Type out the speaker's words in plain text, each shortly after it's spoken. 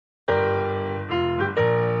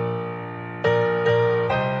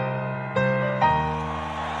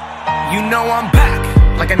You know I'm back,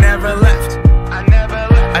 like I never left.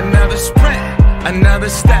 Another sprint, another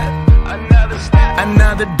step,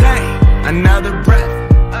 another day, another breath.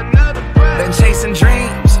 Been chasing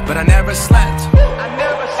dreams, but I never slept.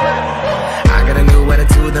 I got a new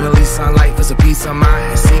attitude and a lease on life is a peace of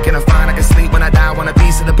mind. Seeking to find I can sleep when I die. Want a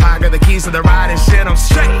piece of the pie, got the keys to the ride and shit. I'm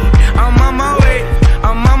straight. I'm on my way.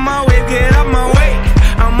 Get up my way.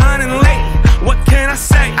 I'm running late. What can I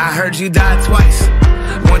say? I heard you died twice.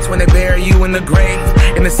 Once when they bury you in the grave,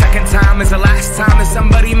 and the second time is the last time that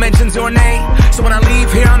somebody mentions your name. So when I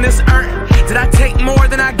leave here on this earth, did I take more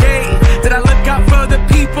than I gave? Did I look out for the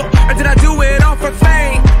people, or did I do it all for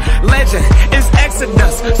fame? Legend is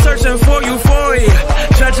Exodus, searching for euphoria,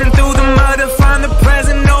 judging through the mud to find the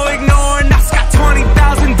present, no ignoring. I got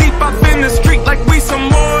 20,000 deep up in the street like we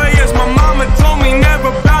some warriors. My mama told me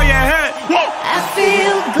never bow your head. I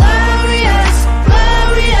feel glorious,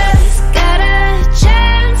 glorious. Got a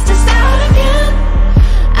chance to start again.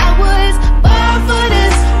 I was born for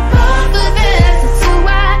this, born for this. It's who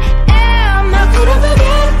I am, how could I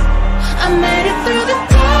forget? I made it through the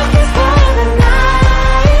darkest part of the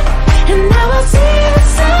night, and now I see the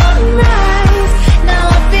sunrise. Now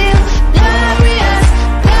I feel glorious,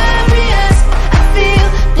 glorious. I feel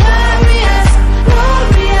glorious,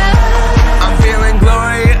 glorious. I'm feeling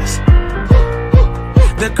glorious.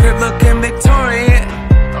 The crib